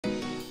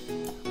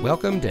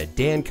Welcome to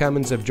Dan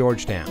Cummins of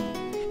Georgetown,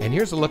 and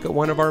here's a look at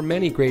one of our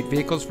many great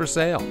vehicles for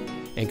sale,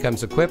 and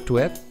comes equipped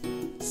with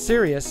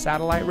Sirius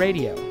satellite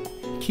radio,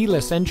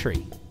 keyless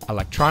entry,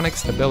 electronic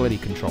stability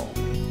control,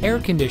 air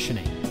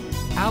conditioning,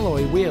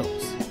 alloy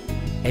wheels,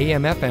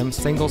 AM/FM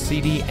single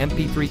CD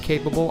MP3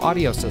 capable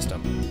audio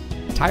system,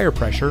 tire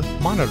pressure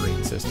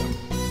monitoring system,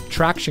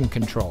 traction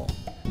control,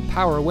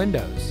 power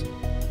windows,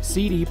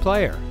 CD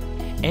player,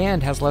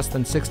 and has less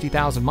than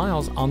 60,000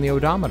 miles on the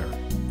odometer.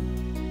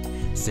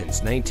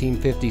 Since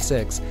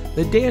 1956,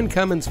 the Dan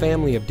Cummins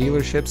family of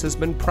dealerships has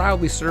been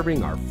proudly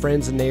serving our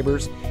friends and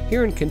neighbors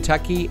here in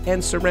Kentucky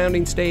and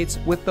surrounding states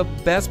with the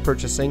best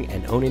purchasing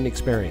and owning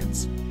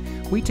experience.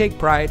 We take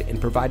pride in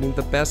providing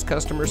the best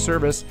customer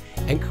service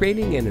and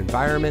creating an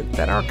environment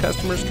that our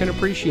customers can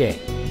appreciate.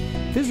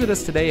 Visit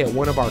us today at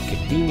one of our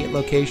convenient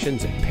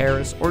locations in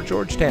Paris or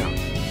Georgetown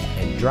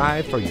and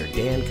drive for your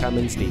Dan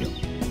Cummins deal.